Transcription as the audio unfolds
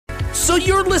So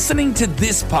you're listening to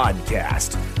this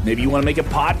podcast. Maybe you want to make a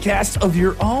podcast of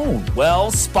your own.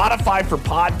 Well, Spotify for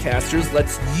Podcasters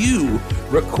lets you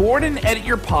record and edit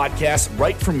your podcast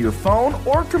right from your phone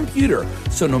or computer.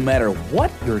 So no matter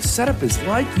what your setup is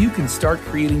like, you can start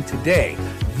creating today.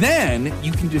 Then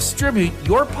you can distribute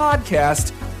your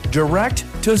podcast direct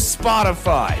to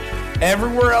Spotify.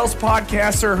 Everywhere else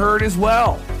podcasts are heard as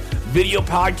well. Video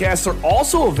podcasts are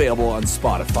also available on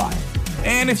Spotify.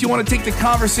 And if you want to take the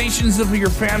conversations of your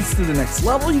fans to the next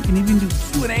level, you can even do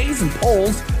Q&As and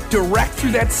polls direct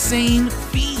through that same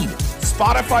feed.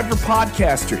 Spotify for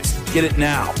Podcasters. Get it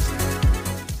now.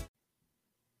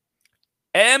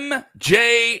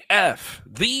 MJF,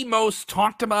 the most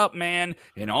talked about man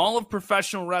in all of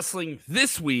professional wrestling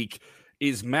this week,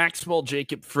 is Maxwell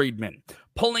Jacob Friedman,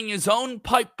 pulling his own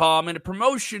pipe bomb in a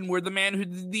promotion where the man who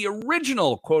did the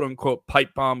original quote-unquote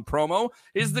pipe bomb promo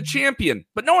is the champion.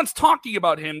 But no one's talking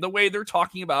about him the way they're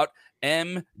talking about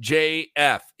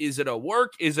MJF. Is it a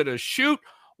work? Is it a shoot?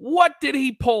 What did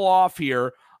he pull off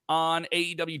here on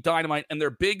AEW Dynamite and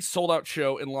their big sold-out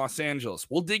show in Los Angeles?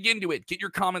 We'll dig into it. Get your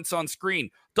comments on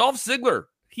screen. Dolph Ziggler,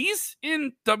 he's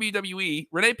in WWE.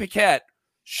 Renee Paquette,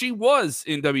 she was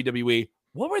in WWE.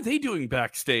 What were they doing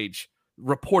backstage,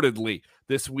 reportedly,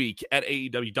 this week at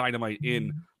AEW Dynamite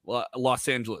in Los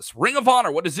Angeles? Ring of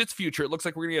Honor, what is its future? It looks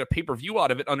like we're going to get a pay-per-view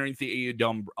out of it underneath the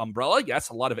AEW umbrella. Yes,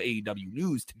 a lot of AEW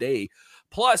news today.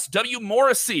 Plus, W.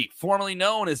 Morrissey, formerly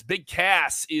known as Big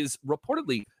Cass, is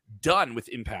reportedly done with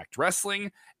Impact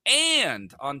Wrestling.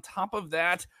 And on top of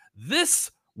that,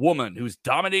 this woman who's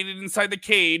dominated inside the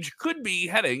cage could be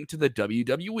heading to the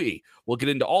WWE. We'll get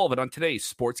into all of it on today's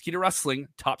Sports Key to Wrestling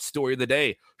top story of the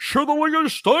day. Sure the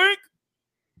wingers stink!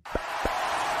 Watch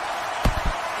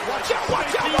out,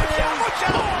 watch out, watch out, watch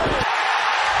out!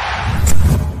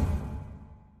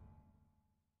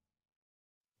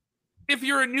 If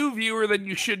you're a new viewer, then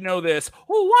you should know this.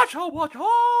 Oh, watch out, watch out!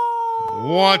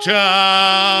 Watch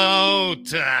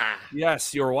out!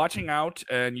 Yes, you're watching out,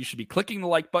 and you should be clicking the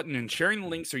like button and sharing the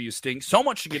links or you stink. So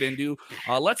much to get into.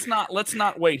 Let's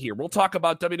not wait here. We'll talk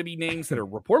about WWE names that are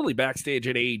reportedly backstage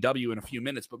at AEW in a few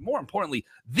minutes, but more importantly,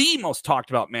 the most talked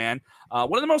about man,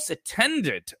 one of the most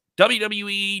attended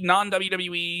WWE,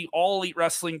 non-WWE, all elite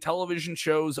wrestling television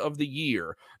shows of the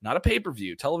year, not a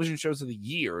pay-per-view, television shows of the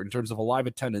year in terms of a live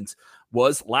attendance,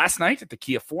 was last night at the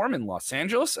Kia Forum in Los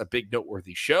Angeles, a big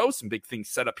noteworthy show. Some big things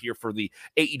set up here for the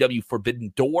AEW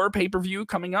Forbidden Door pay-per-view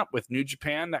coming up with New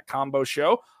Japan, that combo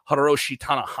show. Hiroshi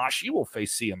Tanahashi will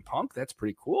face CM Punk. That's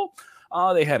pretty cool.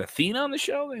 They had Athena on the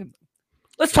show.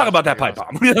 Let's talk about that pipe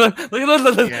bomb. Yeah.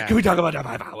 Can we talk about that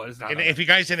pipe bomb? And if you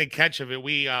guys didn't catch of it,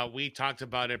 we talked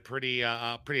about it pretty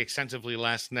extensively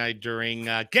last night during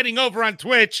Getting Over on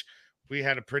Twitch. We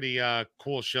had a pretty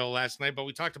cool show last night, but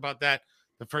we talked about that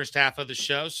the first half of the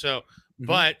show. So,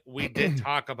 but we did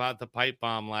talk about the pipe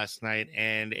bomb last night,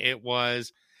 and it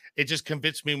just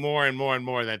convinced me more and more and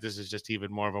more that this is just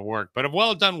even more of a work, but a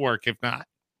well done work, if not.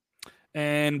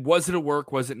 And was it a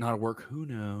work? Was it not a work? Who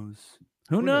knows?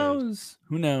 Who knows?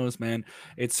 Who knows, man?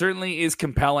 It certainly is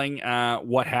compelling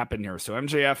what happened here. So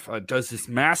MJF does this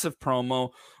massive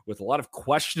promo with a lot of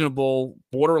questionable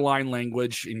borderline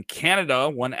language. In Canada,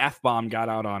 one F-bomb got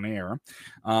out on air.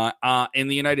 In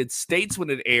the United States, when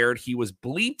it aired, he was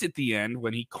bleeped at the end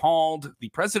when he called the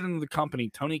president of the company,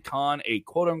 Tony Khan, a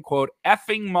quote-unquote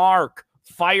effing mark,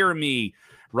 fire me,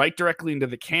 right directly into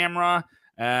the camera.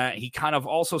 He kind of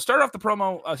also started off the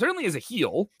promo, certainly as a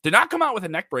heel, did not come out with a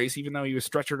neck brace, even though he was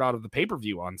stretchered out of the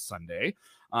pay-per-view on Sunday.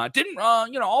 Didn't,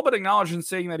 all but acknowledge in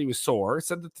saying that he was sore.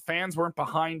 Said that the fans weren't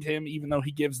behind him, even though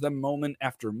he gives them moment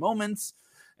after moments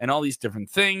and all these different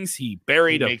things. He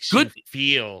buried a good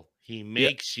feel. He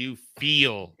makes you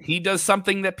feel. He does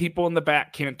something that people in the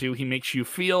back can't do. He makes you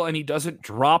feel, and he doesn't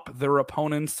drop their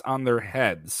opponents on their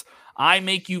heads. I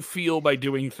make you feel by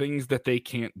doing things that they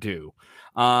can't do.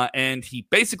 And he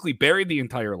basically buried the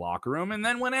entire locker room and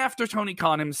then went after Tony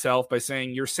Khan himself by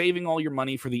saying, you're saving all your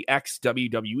money for the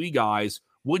ex-WWE guys.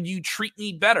 Would you treat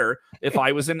me better if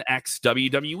I was an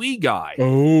ex-WWE guy?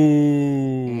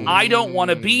 Oh, I don't want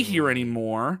to be here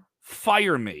anymore.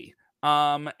 Fire me.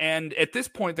 And at this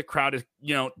point, the crowd is,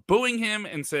 booing him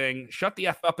and saying, shut the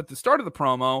F up at the start of the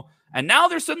promo. And now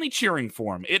they're suddenly cheering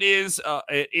for him. It is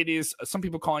some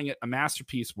people calling it a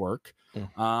masterpiece work.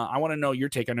 I want to know your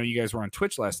take. I know you guys were on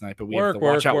Twitch last night, but we have to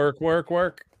watch out.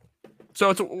 Work. So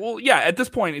it's at this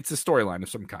point, it's a storyline of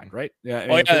some kind, right? Yeah.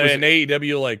 And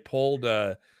AEW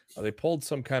pulled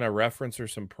some kind of reference or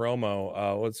some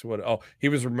promo. He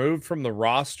was removed from the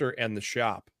roster and the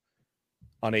shop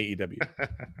on AEW.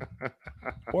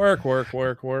 work.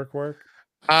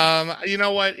 You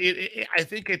know what? I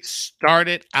think it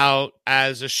started out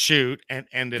as a shoot and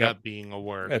ended up being a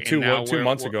work. Yeah, And 2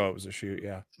 months ago it was a shoot.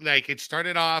 Yeah. like it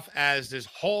started off as this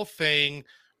whole thing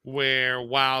where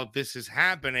wow, this is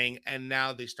happening, and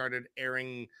now they started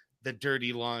airing the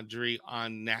dirty laundry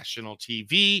on national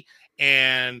TV,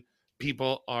 and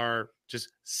people are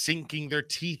just sinking their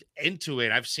teeth into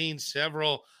it. I've seen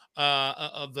several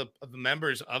of the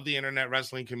members of the internet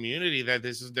wrestling community that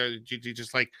this is their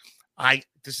just like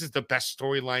this is the best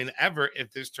storyline ever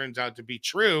if this turns out to be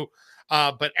true.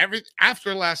 But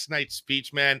after last night's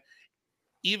speech, man,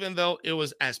 even though it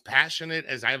was as passionate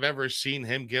as I've ever seen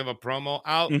him give a promo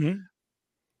out,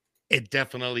 it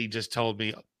definitely just told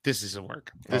me this is a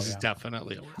work. This is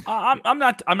definitely a work. I'm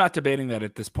not debating that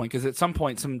at this point, because at some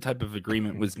point some type of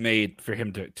agreement was made for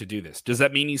him to do this. Does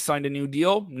that mean he signed a new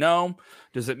deal? No.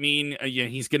 Does it mean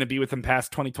he's going to be with him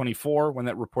past 2024 when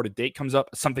that reported date comes up?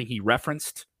 Something he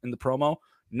referenced in the promo?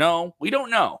 No, we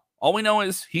don't know. All we know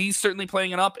is he's certainly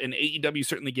playing it up, and AEW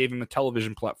certainly gave him a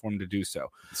television platform to do so.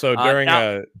 So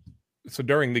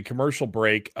during the commercial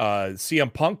break,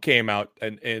 CM Punk came out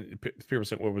and people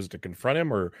said, "What was it, to confront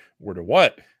him or to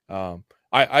what?"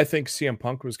 I think CM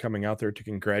Punk was coming out there to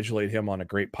congratulate him on a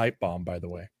great pipe bomb. By the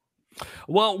way,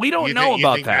 well, we don't know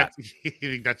about that. You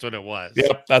think that's what it was?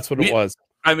 Yep, that's what it was.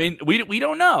 I mean, we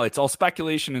don't know. It's all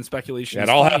speculation, and speculation. Yeah, it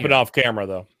all happened off camera,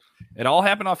 though. It all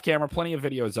happened off camera. Plenty of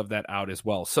videos of that out as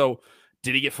well. So,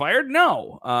 did he get fired?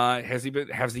 No. Has he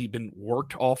been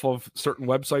worked off of certain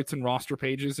websites and roster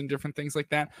pages and different things like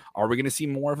that? Are we going to see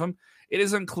more of him? It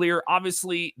is unclear.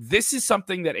 Obviously, this is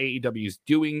something that AEW is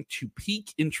doing to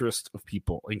pique interest of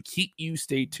people and keep you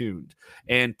stay tuned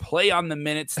and play on the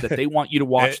minutes that they want you to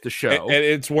watch the show. And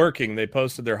it's working. They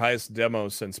posted their highest demo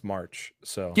since March.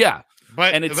 So yeah.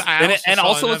 But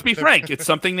also let's be frank, it's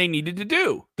something they needed to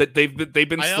do. That they've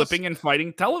been slipping and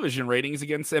fighting television ratings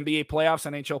against NBA playoffs,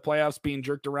 NHL playoffs, being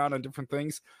jerked around on different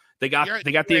things. They got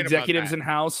the executives in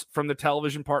house from the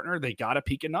television partner. They got to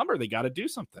peak a number. They got to do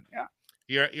something.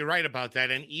 Yeah, you're right about that.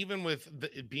 And even with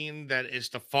it being that it's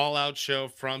the Fallout show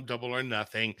from Double or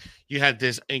Nothing, you had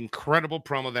this incredible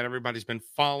promo that everybody's been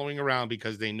following around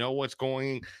because they know what's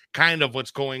going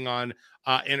on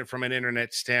from an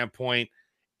internet standpoint.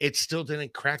 It still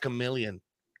didn't crack 1 million.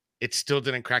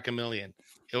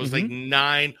 It was like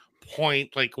 9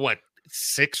 point, like what,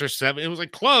 6 or 7. It was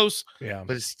like close,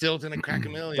 but it still didn't crack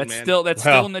 1 million. That's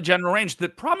still in the general range. The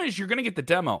problem is you're going to get the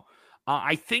demo.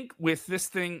 I think with this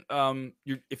thing,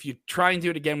 if you try and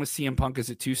do it again with CM Punk, is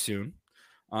it too soon?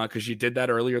 Because you did that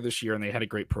earlier this year and they had a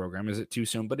great program. Is it too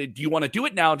soon? But do you want to do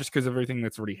it now just because of everything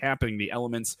that's already happening, the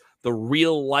elements, the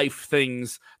real life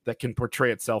things that can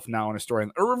portray itself now in a story,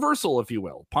 a reversal, if you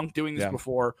will. Punk doing this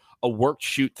before, a work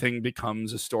shoot thing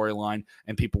becomes a storyline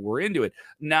and people were into it.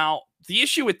 Now, the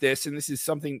issue with this, and this is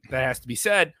something that has to be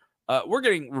said, we're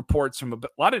getting reports from a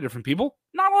lot of different people.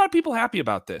 Not a lot of people happy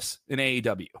about this in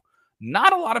AEW.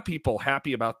 Not a lot of people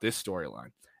happy about this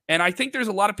storyline. And I think there's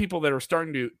a lot of people that are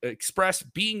starting to express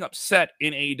being upset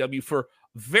in AEW for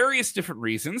various different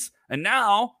reasons. And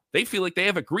now they feel like they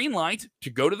have a green light to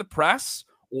go to the press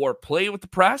or play with the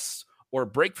press or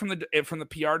break from the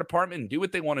PR department and do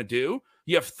what they want to do.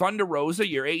 You have Thunder Rosa,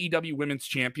 your AEW women's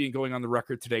champion, going on the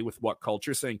record today with What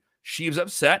Culture, saying she was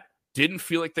upset, didn't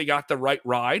feel like they got the right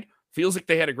ride, feels like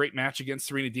they had a great match against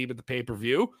Serena Deeb at the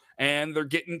pay-per-view, and they're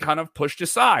getting kind of pushed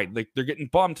aside. Like they're getting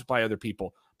bumped by other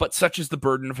people. But such is the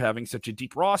burden of having such a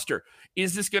deep roster.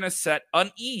 Is this going to set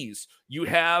unease? You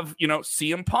have,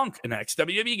 CM Punk, an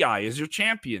ex-WWE guy, is your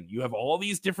champion. You have all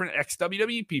these different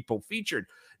ex-WWE people featured.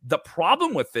 The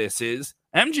problem with this is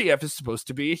MJF is supposed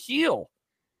to be a heel,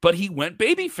 but he went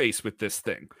babyface with this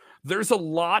thing. There's a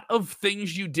lot of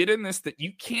things you did in this that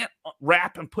you can't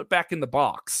wrap and put back in the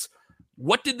box.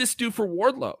 What did this do for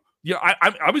Wardlow?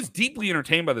 I was deeply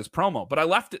entertained by this promo, but I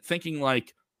left it thinking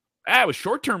like, it was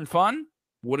short-term fun.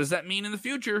 What does that mean in the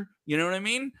future? You know what I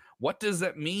mean? What does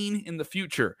that mean in the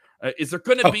future? Is there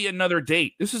going to be another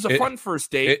date? This is a fun first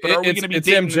date, but are we going to be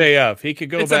dating? It's MJF. He could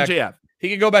go back. MJF. He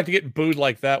could go back to getting booed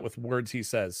like that with words he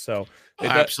says. So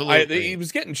absolutely, he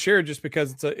was getting cheered just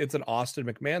because it's an Austin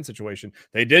McMahon situation.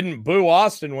 They didn't boo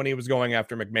Austin when he was going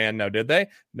after McMahon. Now, did they?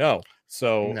 No.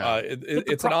 So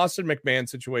it's an Austin McMahon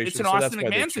situation. It's an Austin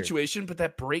McMahon situation, but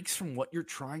that breaks from what you're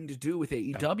trying to do with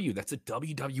AEW. No. That's a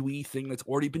WWE thing that's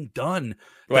already been done.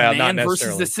 The man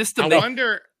versus the system. I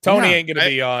wonder. Tony ain't gonna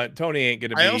be on. Tony ain't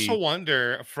gonna be. I also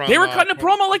wonder they were cutting a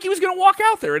promo like he was gonna walk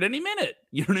out there at any minute.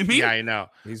 You know what I mean? Yeah, I know.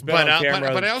 He's been on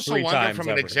camera but I also wonder from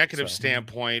an ever, executive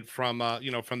standpoint, from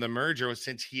from the merger,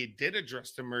 since he did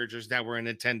address the mergers that were in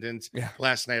attendance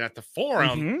last night at the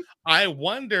forum. I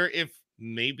wonder if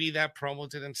maybe that promo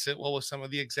didn't sit well with some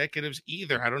of the executives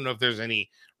either. I don't know if there's any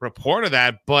report of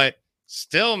that, but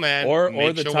still, man, or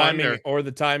makes the you timing, wonder. or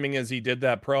the timing as he did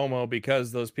that promo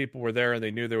because those people were there and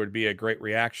they knew there would be a great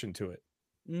reaction to it.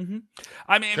 Mm-hmm.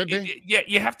 I mean, Could be. yeah,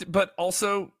 you have to, but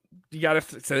also you got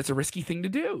to say it's a risky thing to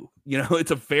do. You know,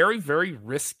 it's a very, very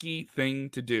risky thing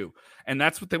to do, and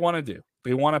that's what they want to do.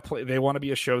 They want to play. They want to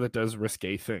be a show that does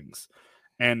risque things.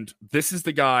 And this is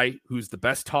the guy who's the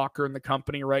best talker in the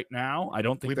company right now. I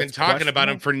don't think We've been talking about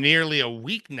him for nearly a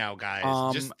week now,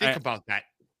 guys. Just think about that.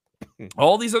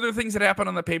 All these other things that happen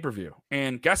on the pay-per-view.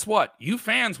 And guess what? You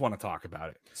fans want to talk about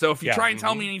it. So if you try and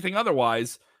tell me anything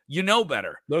otherwise, you know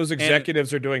better. Those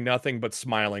executives are doing nothing but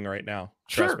smiling right now.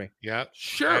 Trust me. Yeah.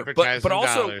 Sure. But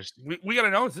also, we got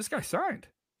to know, is this guy signed?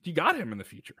 You got him in the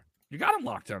future. You got him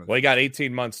locked down. Well, he got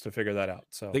 18 months to figure that out.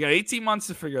 So they got 18 months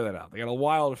to figure that out. They got a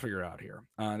while to figure out here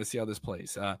to see how this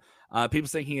plays. People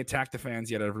saying he attacked the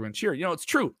fans, yet everyone cheered. You know, it's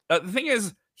true. The thing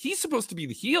is, he's supposed to be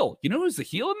the heel. You know who's the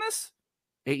heel in this?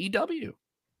 AEW.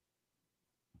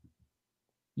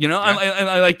 You know,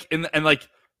 yeah.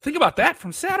 Think about that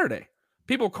from Saturday.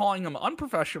 People calling him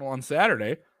unprofessional on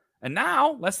Saturday, and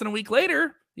now less than a week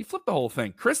later, he flipped the whole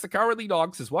thing. Chris, the Cowardly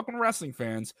Dog, says, "Welcome to wrestling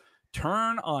fans.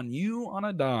 Turn on you on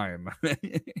a dime."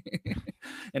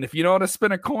 And if you know how to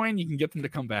spin a coin, you can get them to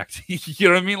come back to you. You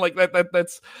know what I mean? Like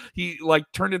that's he like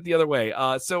turned it the other way.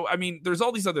 So I mean, there's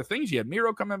all these other things. You had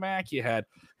Miro coming back, you had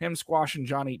him squashing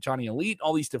Johnny Elite,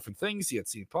 all these different things. You had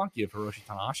CM Punk, you have Hiroshi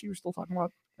Tanahashi. We're still talking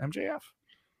about MJF.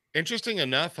 Interesting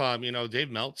enough,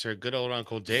 Dave Meltzer, good old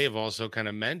Uncle Dave, also kind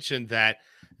of mentioned that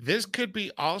this could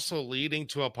be also leading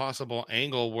to a possible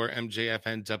angle where MJF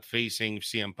ends up facing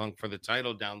CM Punk for the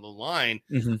title down the line.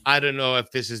 Mm-hmm. I don't know if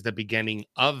this is the beginning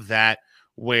of that,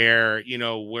 where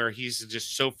he's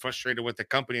just so frustrated with the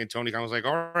company, and Tony Khan was like,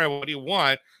 "All right, what do you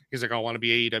want?" He's like, "I want to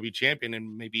be AEW champion,"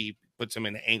 and maybe he puts him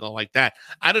in an angle like that.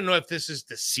 I don't know if this is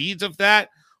the seeds of that,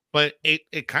 but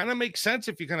it kind of makes sense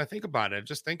if you kind of think about it.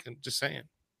 Just saying.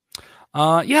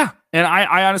 Yeah, and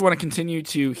I honestly want to continue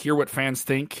to hear what fans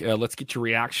think. Let's get your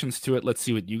reactions to it. Let's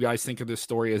see what you guys think of this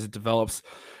story as it develops.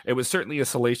 It was certainly a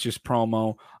salacious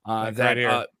promo. Right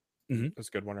here. That's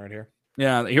a good one right here.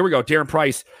 Yeah, here we go. Darren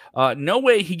Price. No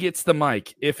way he gets the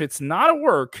mic. If it's not a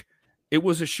work, it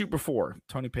was a shoot before.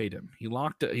 Tony paid him. He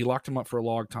locked him up for a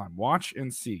long time. Watch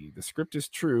and see. The script is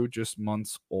true, just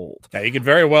months old. Yeah, he could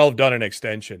very well have done an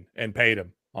extension and paid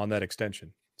him on that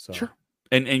extension. So sure.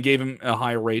 And gave him a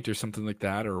higher rate or something like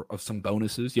that, or of some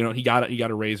bonuses. You know, he got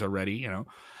a raise already. You know,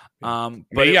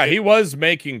 but he was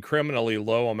making criminally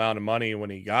low amount of money when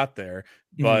he got there.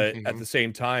 But at the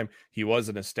same time, he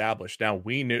wasn't established. Now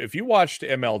we knew, if you watched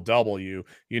MLW,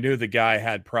 you knew the guy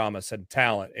had promise and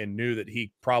talent, and knew that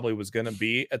he probably was going to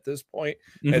be at this point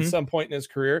at some point in his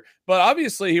career. But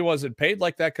obviously, he wasn't paid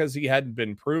like that because he hadn't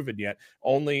been proven yet.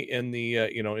 Only in the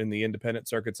in the independent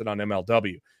circuits and on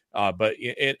MLW. But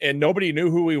nobody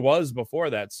knew who he was before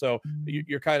that. So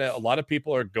you're kind of, a lot of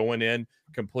people are going in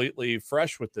completely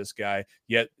fresh with this guy.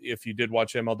 Yet if you did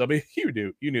watch MLW,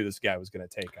 you knew this guy was going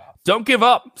to take off. Don't give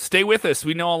up. Stay with us.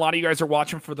 We know a lot of you guys are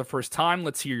watching for the first time.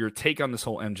 Let's hear your take on this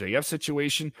whole MJF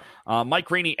situation.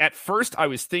 Mike Rainey, at first I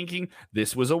was thinking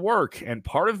this was a work, and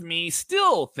part of me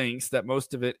still thinks that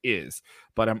most of it is.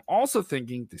 But I'm also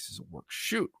thinking this is a work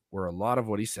shoot, where a lot of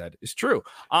what he said is true.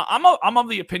 I'm of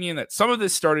the opinion that some of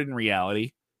this started in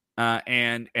reality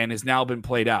and has now been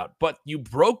played out. But you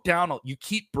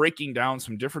keep breaking down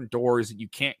some different doors that you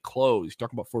can't close. You're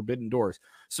talking about forbidden doors.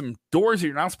 Some doors that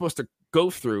you're not supposed to go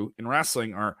through in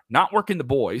wrestling are not working the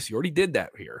boys. You already did that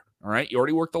here. All right. You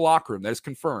already worked the locker room. That is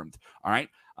confirmed. All right.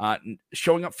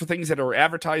 Showing up for things that are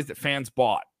advertised that fans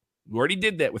bought. We already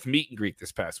did that with meet and greet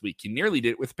this past week. You nearly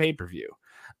did it with pay-per-view.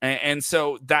 And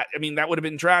so that would have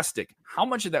been drastic. How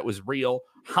much of that was real?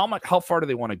 How far do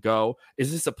they want to go?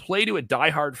 Is this a play to a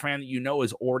diehard fan that you know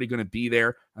is already going to be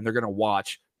there and they're going to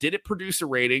watch? Did it produce a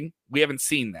rating? We haven't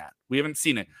seen that. We haven't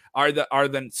seen it. Are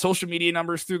the social media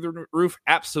numbers through the roof?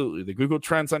 Absolutely. The Google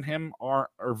trends on him are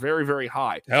very, very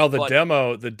high. Hell,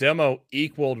 the demo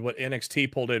equaled what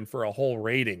NXT pulled in for a whole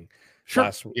rating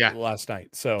last night.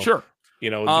 So sure.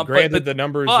 Granted, the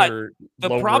numbers are the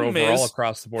lower problem overall is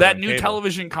across the board. That new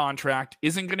television contract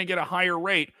isn't going to get a higher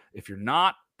rate if you're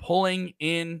not pulling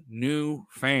in new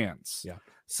fans. Yeah.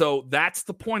 So that's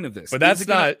the point of this. But that's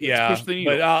not,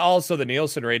 but also the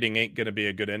Nielsen rating ain't going to be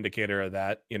a good indicator of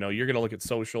that. You're going to look at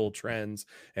social trends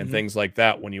and things like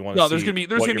that when you want to. No, there's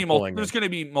going to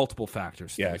be multiple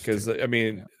factors. Yeah, because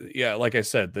like I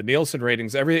said, the Nielsen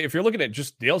ratings, if you're looking at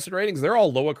just Nielsen ratings, they're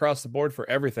all low across the board for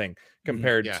everything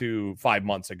compared to 5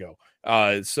 months ago.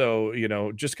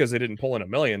 So, just because they didn't pull in $1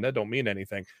 million, that don't mean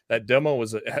anything. That demo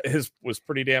was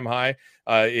pretty damn high.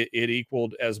 It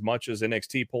equaled as much as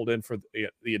NXT pulled in for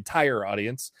the entire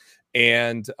audience.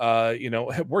 And,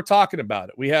 we're talking about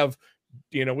it. We have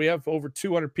over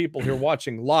 200 people here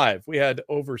watching live. We had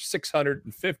over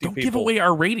 650 Don't people. give away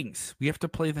our ratings. We have to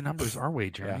play the numbers our way,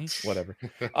 Jeremy. Yeah, whatever.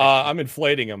 I'm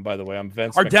inflating them, by the way. I'm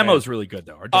Vince Our McMahon. demo's really good,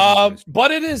 though.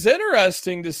 But it is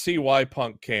interesting to see why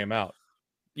Punk came out.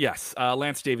 Yes,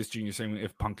 Lance Davis Jr. saying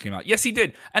if Punk came out. Yes, he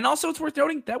did. And also, it's worth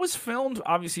noting, that was filmed,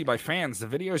 obviously, by fans. The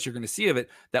videos you're going to see of it,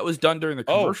 that was done during the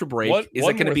commercial break. Is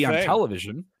it going to be on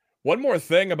television? One more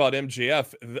thing about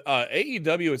MJF.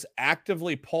 AEW is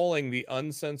actively pulling the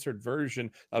uncensored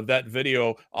version of that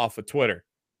video off of Twitter.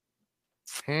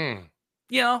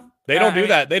 Yeah. They don't do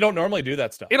that. They don't normally do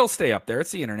that stuff. It'll stay up there. It's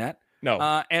the internet.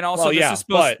 No. And also,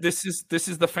 this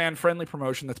is the fan-friendly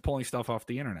promotion that's pulling stuff off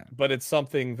the internet. But it's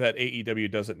something that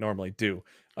AEW doesn't normally do.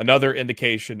 Another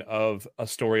indication of a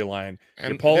storyline.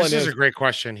 And this is a great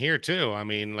question here, too. I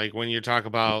mean, like, when you talk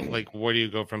about, like, where do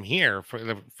you go from here?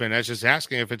 Finesse is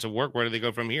asking if it's a work, where do they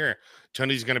go from here?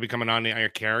 Tony's going to be coming on your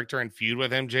character and feud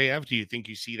with MJF. Do you think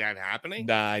you see that happening?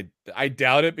 Nah, I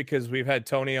doubt it, because we've had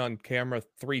Tony on camera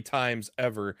 3 times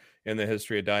ever in the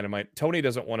history of Dynamite. Tony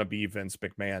doesn't want to be Vince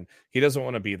McMahon. He doesn't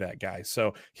want to be that guy.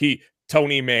 So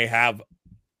Tony may have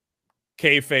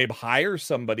kayfabe hire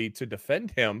somebody to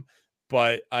defend him,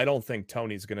 but I don't think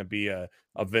Tony's going to be a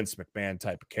Vince McMahon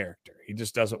type of character. He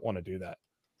just doesn't want to do that.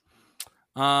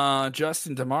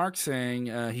 Justin DeMarc saying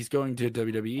he's going to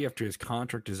WWE after his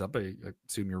contract is up. I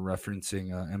assume you're referencing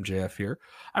MJF here.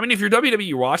 I mean, if you're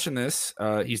WWE watching this,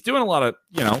 he's doing a lot of,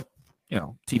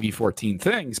 TV 14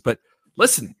 things, but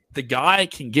listen, the guy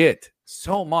can get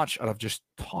so much out of just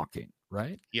talking,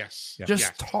 right? Yes.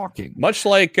 Just talking. Much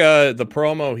like the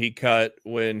promo he cut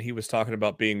when he was talking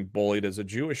about being bullied as a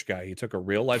Jewish guy. He took a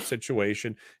real life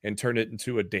situation and turned it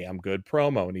into a damn good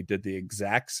promo. And he did the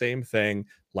exact same thing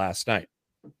last night.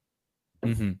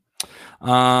 Mm-hmm.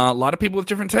 A lot of people with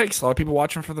different takes. A lot of people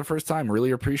watching for the first time.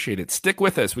 Really appreciate it. Stick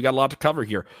with us. We got a lot to cover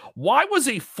here. Why was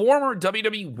a former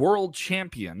WWE World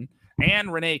Champion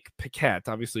and Renee Paquette,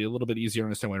 obviously a little bit easier to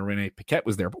understand when Renee Paquette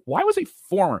was there, but why was a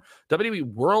former WWE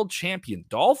World Champion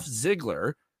Dolph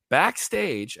Ziggler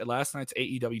backstage at last night's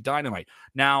AEW Dynamite?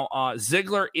 Now,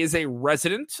 Ziggler is a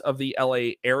resident of the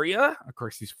LA area. Of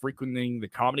course, he's frequenting the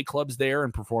comedy clubs there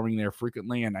and performing there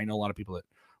frequently, and I know a lot of people that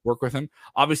work with him.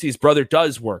 Obviously, his brother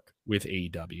does work with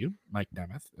AEW, Mike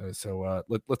Nemeth. So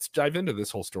let's dive into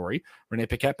this whole story. Renee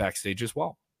Paquette backstage as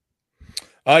well.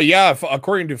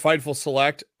 According to Fightful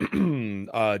Select,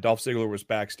 Dolph Ziggler was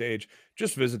backstage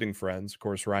just visiting friends. Of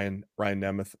course, Ryan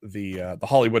Nemeth, the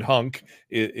Hollywood hunk,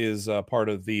 is part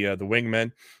of the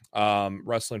Wingmen,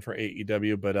 wrestling for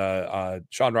AEW. But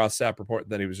Sean Ross Sapp reported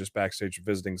that he was just backstage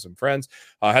visiting some friends.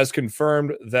 Has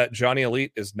confirmed that Johnny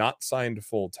Elite is not signed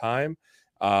full time.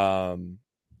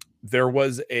 There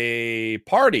was a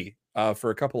party for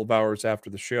a couple of hours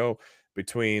after the show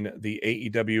between the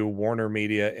AEW, Warner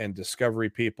Media, and Discovery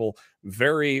people.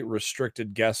 Very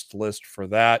restricted guest list for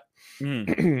that.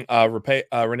 Renee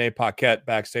Paquette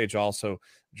backstage also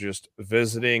just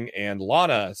visiting, and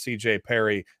Lana, CJ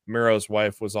Perry, Miro's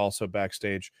wife, was also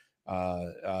backstage,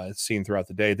 seen throughout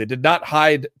the day. They did not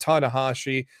hide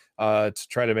Tanahashi to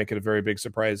try to make it a very big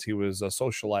surprise. He was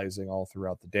socializing all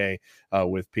throughout the day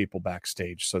with people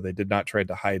backstage, so they did not try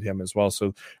to hide him as well.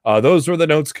 So those were the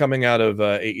notes coming out of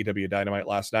AEW Dynamite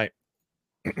last night.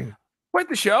 Quite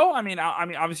the show. I mean,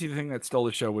 obviously the thing that stole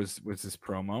the show was this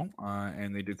promo,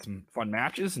 and they did some fun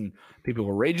matches, and people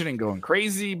were raging and going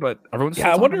crazy. But everyone's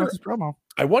talking about this promo.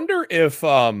 I wonder if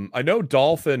I know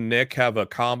Dolph and Nick have a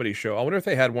comedy show. I wonder if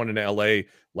they had one in LA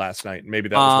last night. Maybe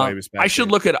that was why he was back. I should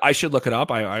look it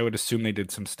up. I would assume they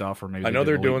did some stuff, or maybe I know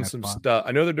they're doing some stuff.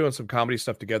 I know they're doing some comedy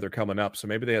stuff together coming up. So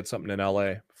maybe they had something in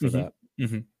LA for that.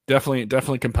 Mm-hmm.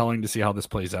 Definitely compelling to see how this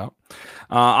plays out.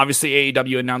 Obviously,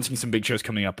 AEW announcing some big shows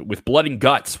coming up with Blood and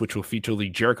Guts, which will feature the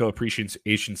Jericho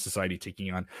Appreciation Society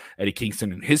taking on Eddie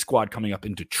Kingston and his squad coming up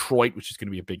in Detroit, which is going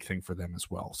to be a big thing for them as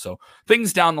well. So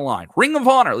things down the line. Ring of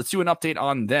Honor, let's do an update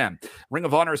on them. Ring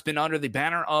of Honor has been under the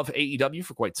banner of AEW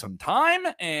for quite some time,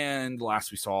 and the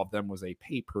last we saw of them was a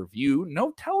pay-per-view.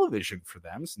 No television for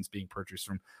them since being purchased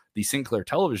from the Sinclair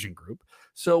Television Group.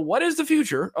 So what is the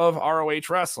future of ROH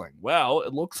Wrestling? Well,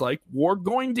 it looks like we're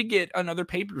going to get another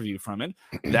pay-per-view from it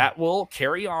that will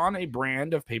carry on a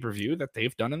brand of pay-per-view that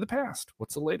they've done in the past.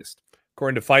 What's the latest?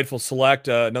 According to Fightful Select,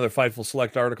 another Fightful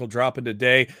Select article dropping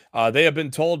today. They have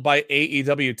been told by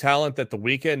AEW talent that the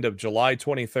weekend of July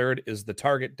 23rd is the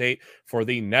target date for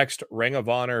the next Ring of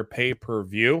Honor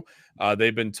pay-per-view.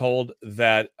 They've been told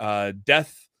that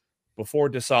Death before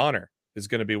Dishonor is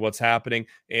going to be what's happening,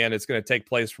 and it's going to take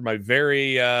place from a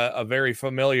very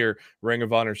familiar Ring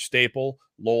of Honor staple,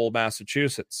 Lowell,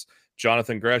 Massachusetts.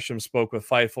 Jonathan Gresham spoke with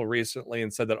Fightful recently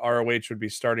and said that ROH would be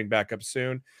starting back up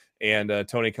soon. And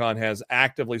Tony Khan has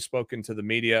actively spoken to the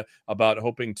media about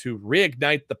hoping to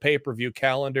reignite the pay-per-view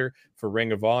calendar for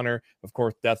Ring of Honor. Of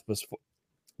course, Death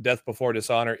Before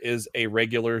Dishonor is a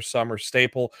regular summer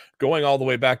staple going all the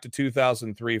way back to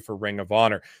 2003 for Ring of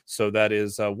Honor. So that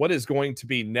is what is going to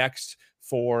be next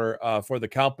for the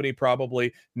company.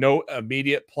 Probably no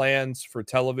immediate plans for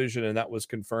television, and that was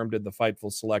confirmed in the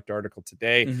Fightful Select article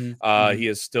today. He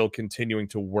is still continuing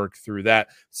to work through that.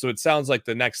 So it sounds like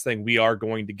the next thing we are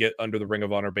going to get under the Ring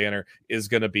of Honor banner is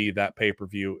going to be that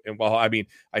pay-per-view. And well, I mean,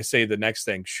 I say the next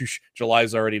thing,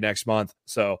 July's already next month.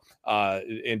 So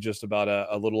in just about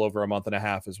a little over a month and a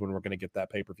half is when we're going to get that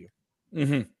pay-per-view.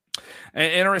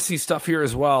 And interesting stuff here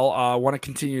as well. I want to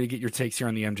continue to get your takes here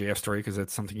on the MJF story because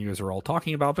that's something you guys are all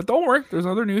talking about. But don't worry, there's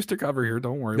other news to cover here.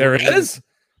 Don't worry. There is?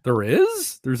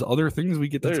 There's other things we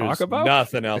get to talk about.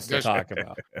 Nothing else to talk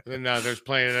about. No, there's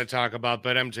plenty to talk about.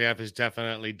 But MJF is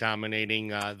definitely dominating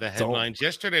the headlines.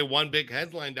 Yesterday, one big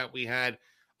headline that we had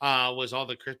was all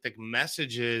the cryptic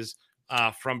messages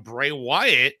from Bray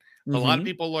Wyatt. A lot of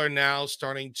people are now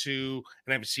starting to,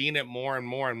 and I'm seeing it more and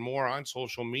more and more on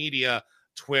social media,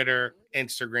 Twitter,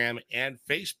 Instagram, and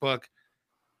Facebook.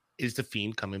 Is the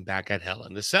Fiend coming back at Hell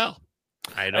in the Cell?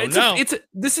 I don't know.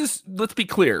 Let's be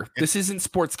clear. This isn't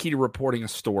Sportskeeda reporting a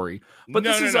story. But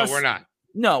we're not.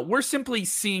 No, we're simply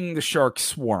seeing the sharks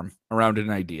swarm around an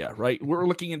idea, right? We're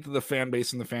looking into the fan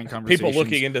base and the fan conversations. People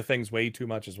looking into things way too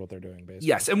much is what they're doing, basically.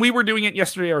 Yes, and we were doing it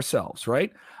yesterday ourselves,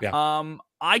 right? Yeah.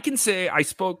 I can say I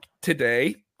spoke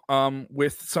today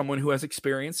with someone who has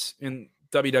experience in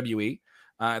WWE.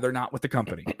 They're not with the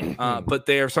company, but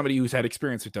they are somebody who's had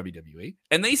experience with WWE,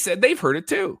 and they said they've heard it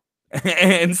too.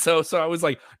 And so I was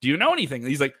like, "Do you know anything?" And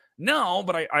he's like, "No,"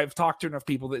 but I've talked to enough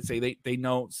people that say they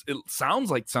know. It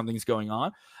sounds like something's going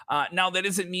on. Now that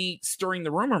isn't me stirring the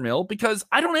rumor mill because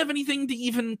I don't have anything to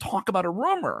even talk about a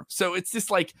rumor. So it's just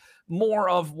like more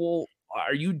of, well,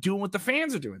 are you doing what the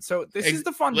fans are doing? So this is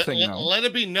the fun thing. Let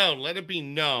it be known. Let it be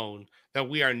known that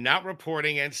we are not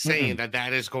reporting and saying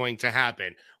that is going to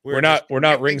happen. We're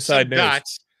not ringside news.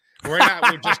 Dots.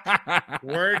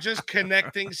 We're just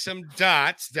connecting some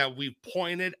dots that we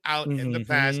pointed out in the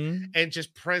past and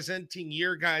just presenting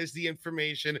your guys the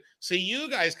information so you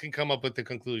guys can come up with the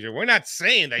conclusion. We're not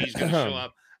saying that he's going to show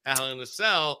up at Hell in a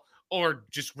Cell or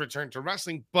just return to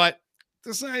wrestling, but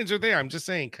the signs are there. I'm just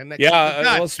saying, connect.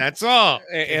 That's all.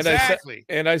 And exactly.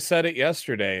 I said it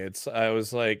yesterday. I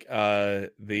was like,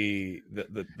 the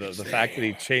fact that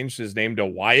he changed his name to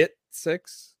Wyatt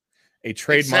 6. A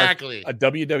trademark, a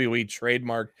WWE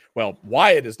trademark. Well,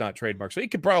 Wyatt is not trademark, so he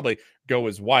could probably go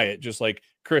as Wyatt, just like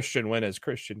Christian went as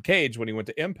Christian Cage when he went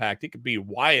to Impact. He could be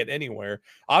Wyatt anywhere.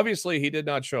 Obviously, he did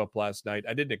not show up last night.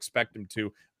 I didn't expect him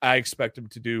to. I expect him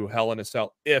to do Hell in a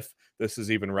Cell if this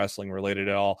is even wrestling related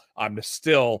at all. I'm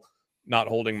still not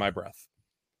holding my breath.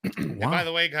 And by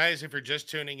the way, guys, if you're just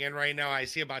tuning in right now, I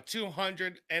see about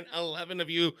 211 of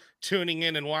you tuning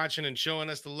in and watching and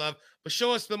showing us the love. But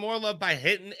show us the more love by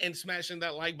hitting and smashing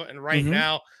that like button right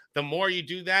now. The more you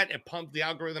do that, the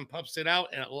algorithm pumps it out,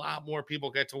 and a lot more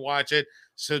people get to watch it.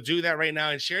 So do that right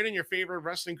now and share it in your favorite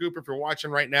wrestling group if you're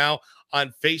watching right now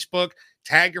on Facebook.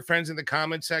 Tag your friends in the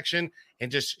comment section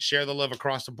and just share the love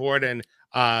across the board and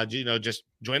just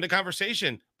join the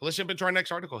conversation. But let's jump into our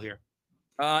next article here.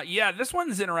 This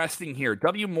one's interesting here.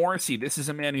 W. Morrissey, this is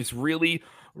a man who's really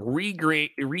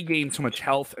regained so much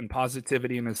health and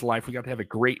positivity in his life. We got to have a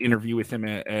great interview with him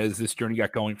as this journey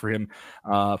got going for him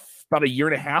about a year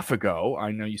and a half ago.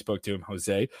 I know you spoke to him,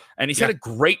 Jose, and he's had a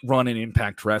great run in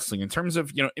Impact Wrestling. In terms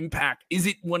of, Impact, is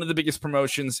it one of the biggest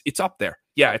promotions? It's up there.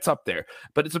 Yeah, it's up there.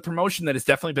 But it's a promotion that has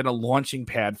definitely been a launching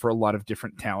pad for a lot of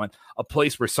different talent, a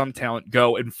place where some talent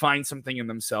go and find something in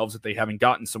themselves that they haven't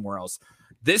gotten somewhere else.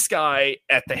 This guy,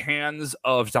 at the hands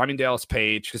of Diamond Dallas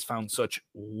Page, has found such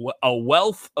a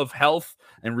wealth of health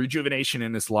and rejuvenation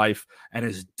in his life and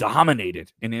has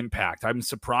dominated in Impact. I'm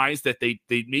surprised that they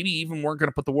maybe even weren't going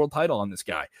to put the world title on this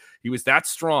guy. He was that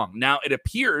strong. Now, it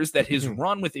appears that his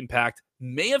run with Impact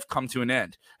may have come to an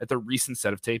end at the recent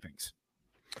set of tapings.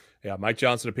 Yeah, Mike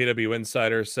Johnson, a PW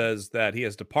Insider, says that he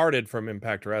has departed from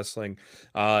Impact Wrestling.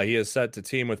 He is set to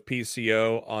team with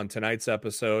PCO on tonight's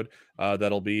episode.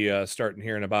 That'll be starting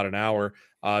here in about an hour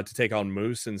to take on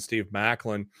Moose and Steve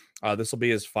Macklin. This will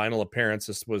be his final appearance.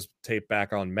 This was taped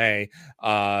back on May.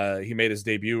 He made his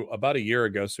debut about a year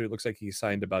ago, so it looks like he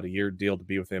signed about a year deal to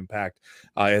be with Impact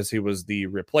as he was the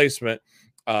replacement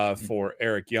for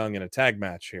Eric Young in a tag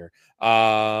match here.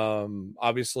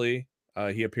 Obviously,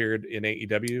 he appeared in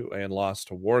AEW and lost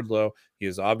to Wardlow. He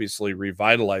has obviously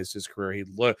revitalized his career.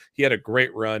 He had a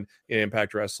great run in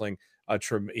Impact Wrestling.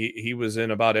 He was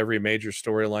in about every major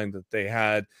storyline that they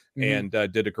had and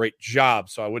did a great job.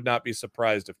 So I would not be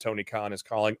surprised if Tony Khan is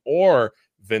calling, or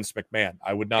Vince McMahon.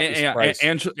 I would not be surprised.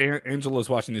 Angela's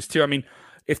watching this too. I mean,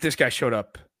 if this guy showed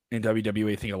up in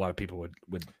WWE, I think a lot of people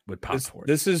would pop for it.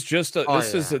 This is just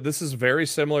this is very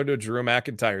similar to a Drew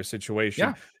McIntyre situation.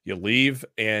 Yeah. You leave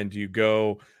and you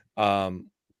go make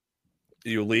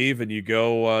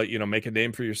a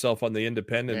name for yourself on the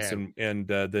independents and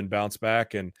then bounce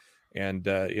back and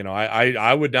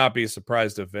I would not be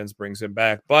surprised if Vince brings him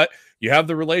back, but you have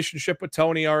the relationship with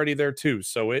Tony already there too,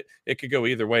 so it could go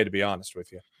either way, to be honest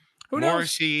with you.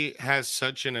 Morrissey has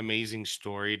such an amazing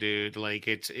story, dude. Like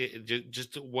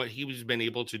just what he's been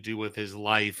able to do with his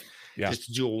life, just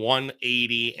to do a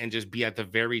 180 and just be at the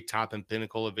very top and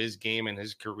pinnacle of his game and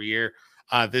his career.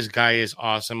 This guy is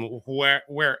awesome.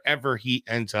 Wherever he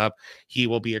ends up, he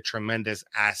will be a tremendous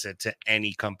asset to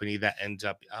any company that ends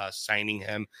up signing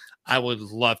him. I would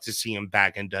love to see him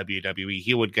back in WWE.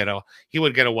 He would get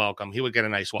a welcome. He would get a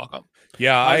nice welcome.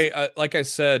 Yeah, I like I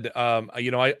said,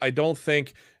 I don't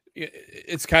think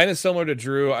it's kind of similar to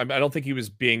Drew. I don't think he was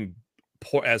being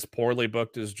as poorly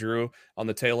booked as Drew on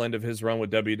the tail end of his run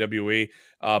with WWE,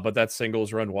 but that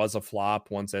singles run was a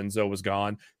flop once Enzo was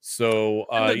gone. So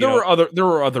there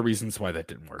were other reasons why that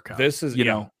didn't work out. This is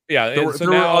there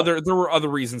were other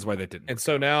reasons why that didn't. And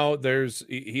so now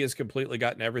he has completely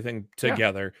gotten everything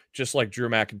together, just like Drew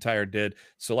McIntyre did.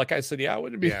 So like I said, I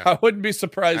wouldn't be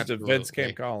surprised if Vince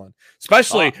came calling,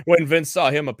 especially when Vince saw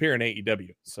him appear in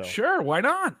AEW. So sure, why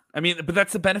not? I mean, but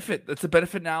that's the benefit. That's the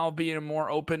benefit now of being a more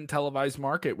open, televised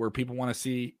market where people want to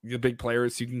see the big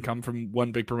players who can come from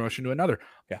one big promotion to another.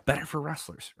 Yeah, better for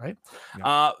wrestlers, right?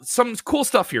 Yeah. Some cool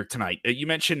stuff here tonight. You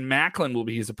mentioned Macklin will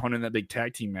be his opponent in that big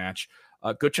tag team match.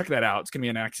 Go check that out. It's going to be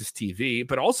on Access TV,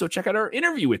 but also check out our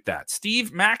interview with that.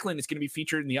 Steve Macklin is going to be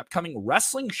featured in the upcoming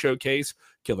wrestling showcase,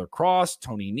 Killer Cross,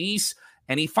 Tony Nese,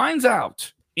 and he finds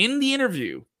out in the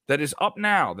interview that is up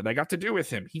now that I got to do with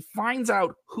him, he finds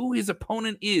out who his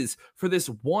opponent is for this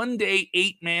one-day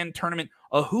 8-man tournament,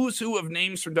 a who's who of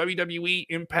names from WWE,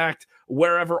 Impact,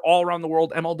 wherever, all around the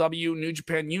world, MLW, New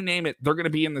Japan, you name it, they're going to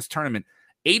be in this tournament.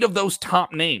 8 of those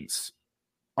top names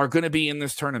are going to be in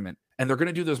this tournament, and they're going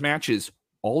to do those matches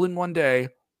all in one day,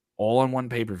 all on one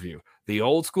pay-per-view. The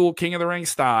old school King of the Ring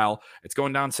style. It's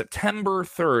going down September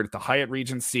 3rd at the Hyatt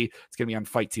Regency. It's going to be on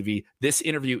Fight TV. This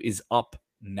interview is up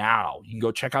now. You can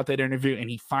go check out that interview, and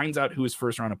he finds out who his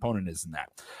first round opponent is in that.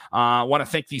 I want to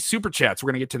thank these super chats.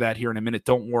 We're going to get to that here in a minute.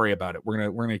 Don't worry about it. We're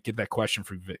going to get that question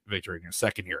from Victor in a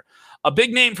second here. A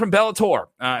big name from Bellator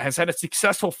has had a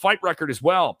successful fight record as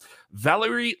well.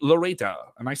 Valerie Loretta.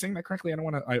 Am I saying that correctly? I don't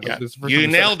want to. You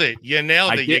nailed it. You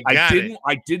nailed it.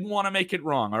 I didn't want to make it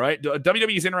wrong. All right.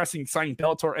 WWE is interested in signing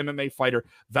Bellator MMA fighter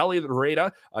Valerie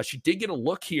Loretta. She did get a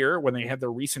look here when they had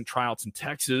their recent tryouts in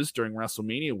Texas during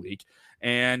WrestleMania week.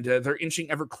 And they're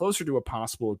inching ever closer to a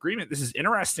possible agreement. This is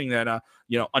interesting that,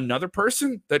 another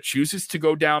person that chooses to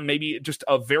go down maybe just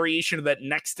a variation of that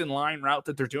next in line route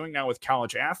that they're doing now with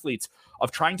college athletes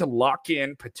of trying to lock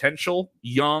in potential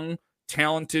young,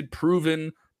 talented,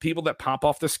 proven people that pop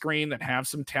off the screen that have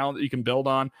some talent that you can build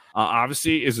on.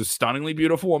 Obviously, is a stunningly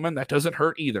beautiful woman. That doesn't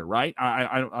hurt either, right?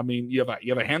 I mean, you have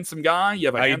a handsome guy.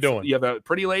 You have a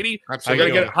pretty lady.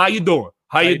 Absolutely. How you doing?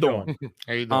 How you doing?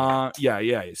 How you doing?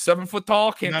 Yeah. 7 foot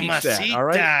tall. Can't beat that. All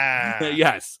right.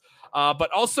 Yes.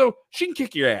 But also, she can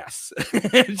kick your ass.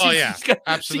 Absolutely.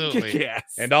 She can kick your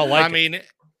ass. And I mean,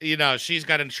 she's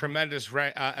got a tremendous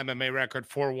MMA record,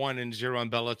 4-1-0 in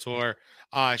Bellator.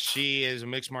 She is a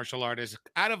mixed martial artist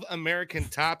out of American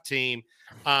Top Team.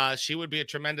 She would be a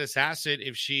tremendous asset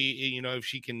if she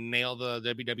can nail the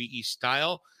WWE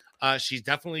style. She's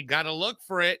definitely got to look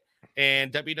for it.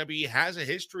 And WWE has a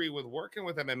history with working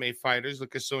with MMA fighters.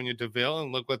 Look at Sonya Deville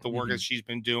and look at the work that she's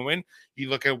been doing. You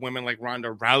look at women like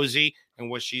Ronda Rousey and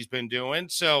what she's been doing.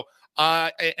 So,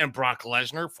 and Brock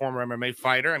Lesnar, former MMA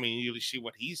fighter. I mean, you see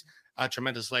what he's a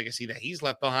tremendous legacy that he's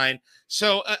left behind.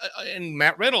 So, and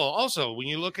Matt Riddle also, when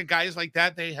you look at guys like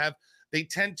that, they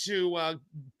tend to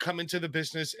come into the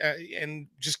business and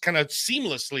just kind of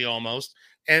seamlessly almost.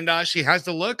 And she has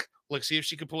the look. Let's see if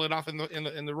she can pull it off in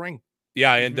the ring.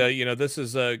 Yeah, and this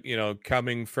is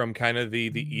coming from kind of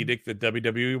the edict that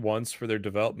WWE wants for their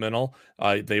developmental.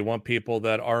 They want people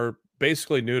that are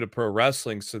basically new to pro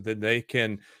wrestling, so that they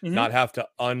can not have to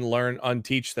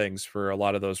unteach things for a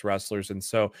lot of those wrestlers. And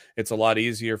so it's a lot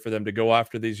easier for them to go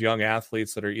after these young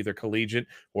athletes that are either collegiate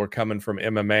or coming from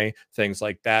MMA, things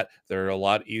like that. They're a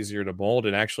lot easier to mold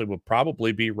and actually will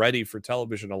probably be ready for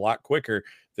television a lot quicker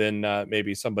than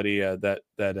maybe somebody that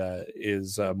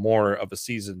is more of a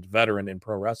seasoned veteran in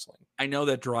pro wrestling. I know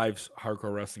that drives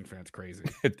hardcore wrestling fans crazy.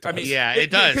 I mean, yeah,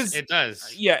 it does. It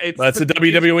does. Yeah, that's the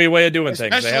WWE way of doing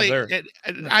things. They have their...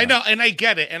 I know, and I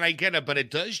get it, but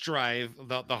it does drive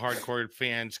the hardcore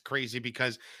fans crazy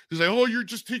because he's like, oh, you're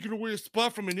just taking away a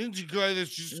spot from an indie guy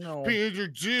that's just paying your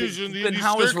dues. Then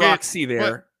how is Roxy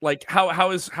there? Like, how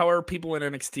are people in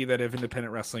NXT that have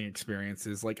independent wrestling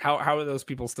experiences? Like, how are those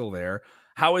people still there?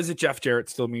 How is it Jeff Jarrett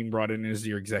still being brought in as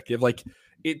your executive? Like,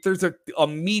 there's a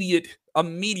immediate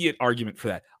argument for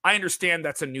that. I understand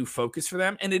that's a new focus for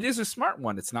them, and it is a smart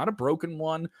one. It's not a broken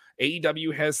one.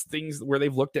 AEW has things where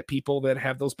they've looked at people that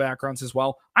have those backgrounds as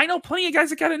well. I know plenty of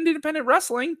guys that got into independent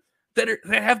wrestling that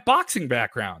have boxing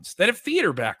backgrounds, that have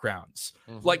theater backgrounds.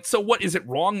 Like, so what is it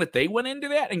wrong that they went into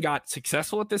that and got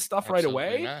successful at this stuff right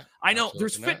away? Not. I know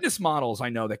there's fitness models I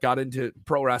know that got into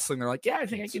pro wrestling. They're like, yeah, I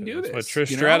think I can do this. What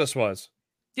Trish Stratus was.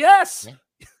 Yes. Yeah.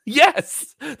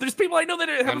 Yes. There's people I know that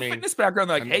have a fitness background.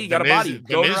 They're like, hey, you got a body.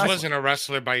 The Miz wasn't a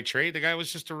wrestler by trade. The guy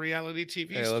was just a reality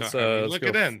TV star. Look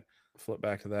at him. Flip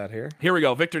back to that here. Here we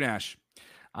go. Victor Nash.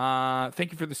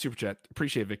 Thank you for the super chat.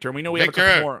 Appreciate it, Victor. And we know we have a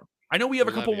couple more. I know we have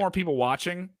a couple more people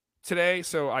watching today,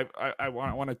 so I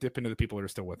want to dip into the people that are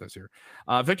still with us here.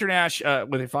 Victor Nash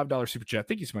with a $5 super chat.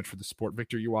 Thank you so much for the support,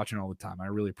 Victor. You're watching all the time. I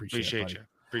really appreciate it.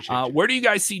 Appreciate you. Where do you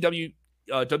guys see W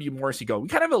Morrissey go? We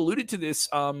kind of alluded to this.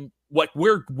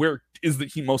 Where is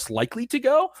he most likely to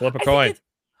go? Flip a coin.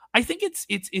 I think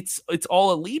it's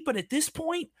all elite, but at this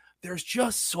point, there's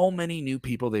just so many new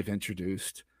people they've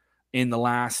introduced in the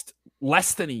last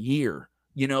less than a year,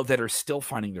 that are still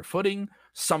finding their footing.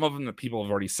 Some of them that people have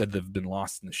already said they've been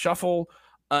lost in the shuffle.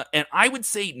 And I would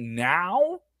say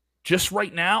now, just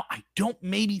right now, I don't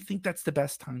maybe think that's the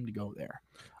best time to go there.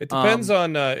 It depends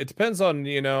on how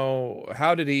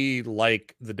did he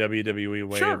like the WWE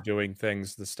way of doing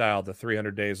things, the style, the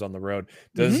 300 days on the road.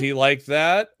 Does he like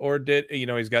that, or did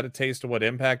he's got a taste of what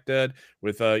Impact did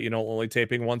with only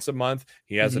taping once a month.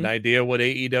 He has an idea what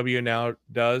AEW now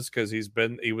does because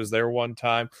he was there one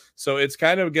time. So it's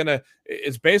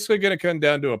basically gonna come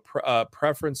down to a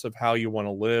preference of how you want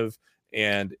to live.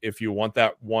 And if you want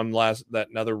that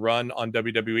another run on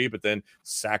WWE, but then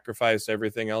sacrifice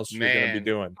everything else you're going to be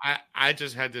doing. I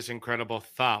just had this incredible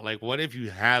thought. Like, what if you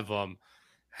have them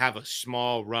have a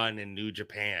small run in New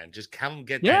Japan? Just come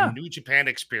get that New Japan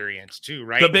experience too,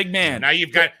 right? The big man. Now you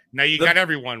got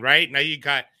everyone, right? Now you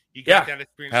got that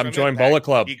experience. Have them join Bullet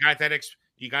Club. You got that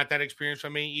experience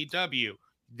from AEW.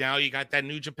 Now you got that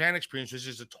New Japan experience, which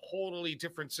is a totally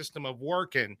different system of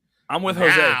working. I'm with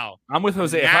Jose. If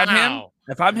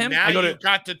I'm him, now you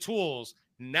got the tools.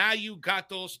 Now you got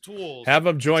those tools. Have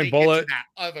them join Bullet. That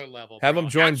other level. Have them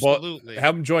join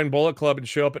Bullet Club and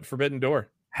show up at Forbidden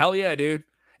Door. Hell yeah, dude.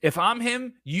 If I'm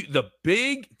him, the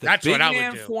big man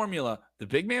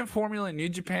formula in New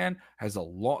Japan has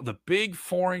the big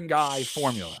foreign guy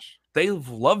formula. They've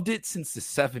loved it since the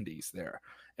 70s there.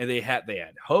 And they had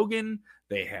Hogan,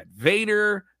 they had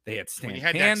Vader, they had Stan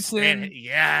Hansen.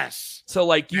 Yes.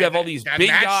 So you have all these big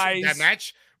guys. That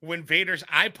match when Vader's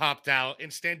eye popped out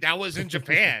and that was in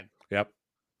Japan. Yep.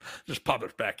 Just pop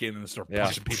it back in and start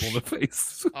punching people in the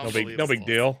face. No big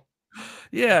deal.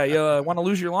 Yeah, you want to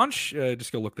lose your lunch?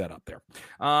 Just go look that up there.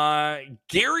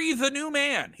 Gary the new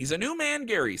man. He's a new man,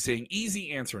 Gary, saying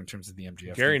easy answer in terms of the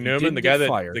MJF. Gary Newman, the guy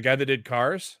that did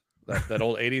Cars. That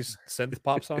old 80s synth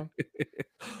pop song.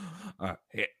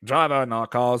 Driver, not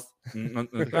cars. He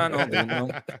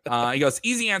goes,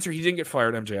 easy answer. He didn't get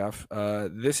fired,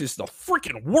 MJF. This is the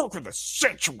freaking work of the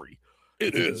century.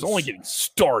 It is only getting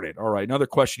started. All right, another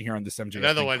question here on this MJF.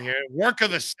 Another one here. Work of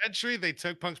the century. They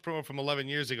took Punk's promo from 11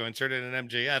 years ago, inserted an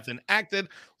MJF, and acted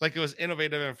like it was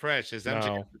innovative and fresh. Is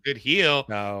MJF a good heel?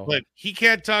 No, but he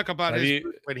can't talk about his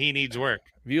work when he needs work.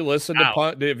 Have you listened to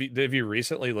Punk? Have you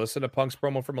recently listened to Punk's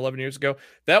promo from 11 years ago?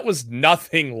 That was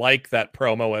nothing like that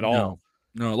promo at all.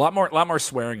 No, a lot more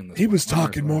swearing in this. He was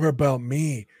talking more about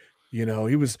me. He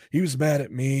was mad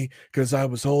at me because I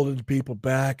was holding people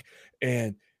back,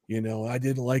 and I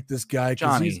didn't like this guy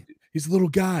because he's a little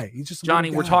guy. He's just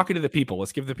Johnny. We're talking to the people.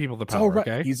 Let's give the people the power. Right.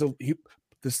 Okay.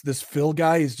 This Phil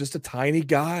guy is just a tiny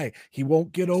guy. He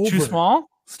won't get over. Too small.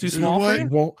 It's too small.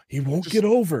 He won't get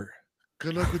over.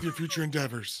 Good luck with your future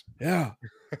endeavors. Yeah.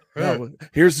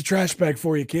 Here's the trash bag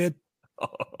for you, kid.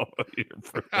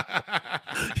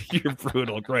 You're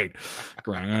brutal. Great. I'm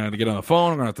going to have to get on the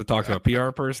phone. I'm going to have to talk to a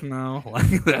PR person now.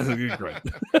 That's great.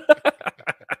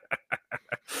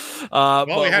 Well,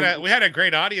 we had a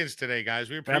great audience today, guys.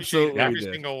 We appreciate every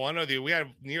did. single one of you. We had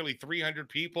nearly 300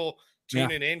 people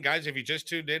tuning in, guys. If you just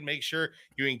tuned in, make sure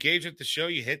you engage with the show.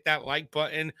 You hit that like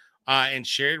button and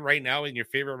share it right now in your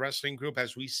favorite wrestling group.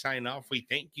 As we sign off, we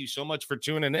thank you so much for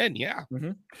tuning in. Yeah.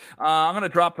 I'm going to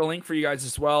drop the link for you guys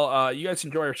as well. You guys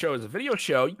enjoy our show as a video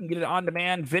show. You can get it on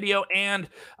demand video and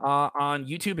on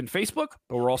YouTube and Facebook,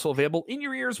 but we're also available in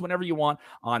your ears whenever you want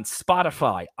on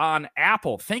Spotify, on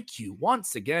Apple. Thank you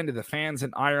once again to the fans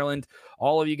in Ireland,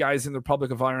 all of you guys in the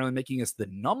Republic of Ireland, making us the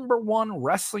 #1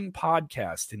 wrestling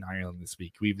podcast in Ireland this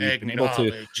week. We've been able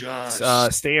to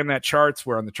stay in that charts.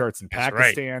 We're on the charts in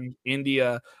Pakistan,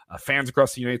 India, fans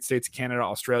across the United States, Canada,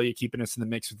 Australia, keeping us in the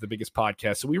mix with the biggest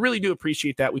podcast. So we really do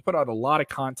appreciate that. We put out a lot of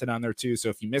content on there too. So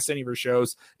if you miss any of our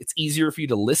shows, it's easier for you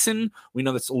to listen. We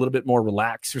know that's a little bit more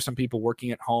relaxed for some people working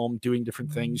at home, doing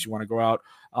different things. You want to go out.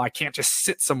 I can't just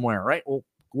sit somewhere, right? Well,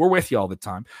 we're with you all the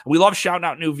time. We love shouting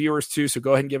out new viewers too. So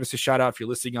go ahead and give us a shout out if you're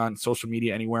listening on social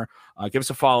media anywhere. Give us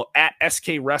a follow at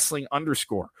SKWrestling_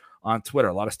 on Twitter.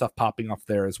 A lot of stuff popping up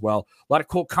there as well. A lot of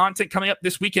cool content coming up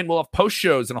this weekend. We'll have post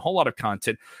shows and a whole lot of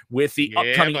content with the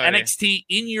upcoming NXT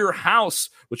In Your House,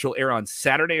 which will air on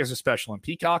Saturday as a special on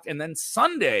Peacock. And then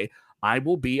Sunday, I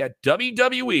will be at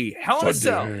WWE Hell in a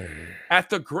Cell at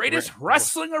the greatest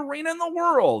wrestling arena in the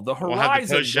world, the Horizon. We'll have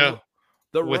the post show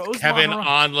with Rosemont Kevin Horizon.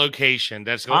 on location.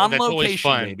 That's On always location,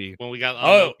 fun, baby. when we got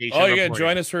you're gonna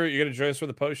join us for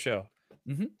the post show.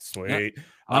 Sweet. Yeah.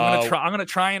 I'm gonna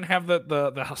try and have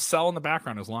the cell in the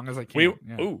background as long as I can.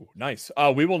 Ooh, nice.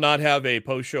 We will not have a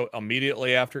post show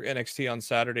immediately after NXT on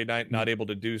Saturday night. Not able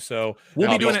to do so. We'll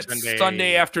be doing it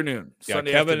Sunday afternoon.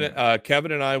 Yeah,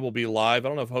 Kevin and I will be live. I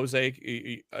don't know if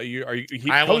Jose,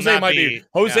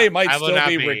 Jose might still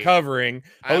be recovering.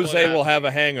 Jose will have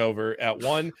a hangover at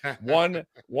 1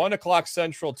 o'clock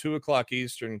Central, 2 o'clock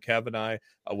Eastern. Kevin and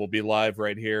I will be live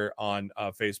right here on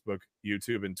Facebook,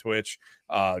 YouTube, and Twitch,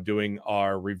 doing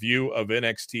our review of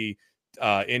NXT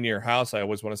In Your House. I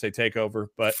always want to say takeover,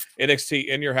 but NXT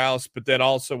In Your House. But then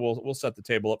also we'll set the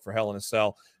table up for Hell in a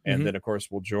Cell, and then of course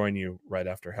we'll join you right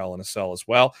after Hell in a Cell as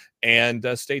well. And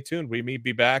stay tuned. We may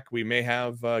be back. We may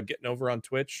have Getting Over on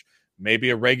Twitch,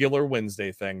 maybe a regular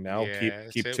Wednesday thing. Now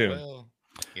keep tuned.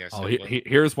 Yes.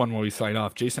 Here's one where we sign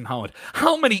off. Jason Holland.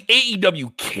 How many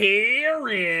AEW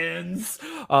Karens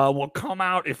will come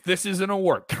out if this isn't a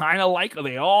work? Kind of like, are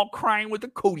they all crying with the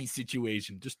Cody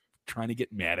situation? Just trying to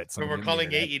get mad at something. So we're calling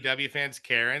AEW fans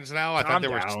Karens now? I thought they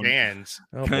were stands.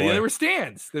 Oh, yeah, they were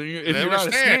stands. If you're not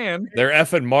a stand, they're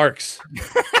effing marks.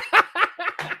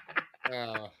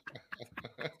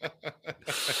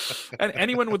 And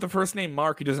anyone with the first name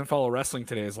Mark who doesn't follow wrestling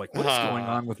today is like, what is going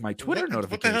on with my Twitter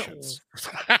notifications?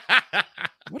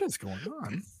 What is going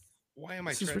on? Why am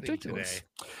I This is ridiculous. today?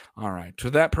 All right. To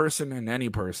that person and any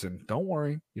person, don't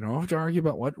worry. You don't have to argue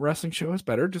about what wrestling show is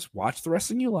better. Just watch the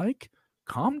wrestling you like.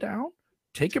 Calm down.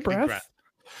 Take a breath.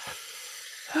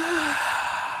 And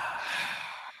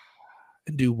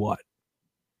do what?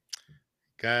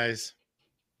 Guys,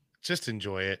 just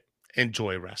enjoy it.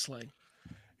 Enjoy wrestling.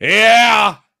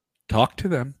 Yeah. Talk to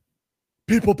them.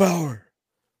 People power.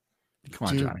 Come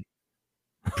on, Johnny.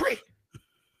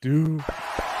 Do. Watch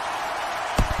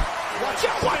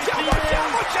out, watch out, watch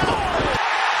out, watch out!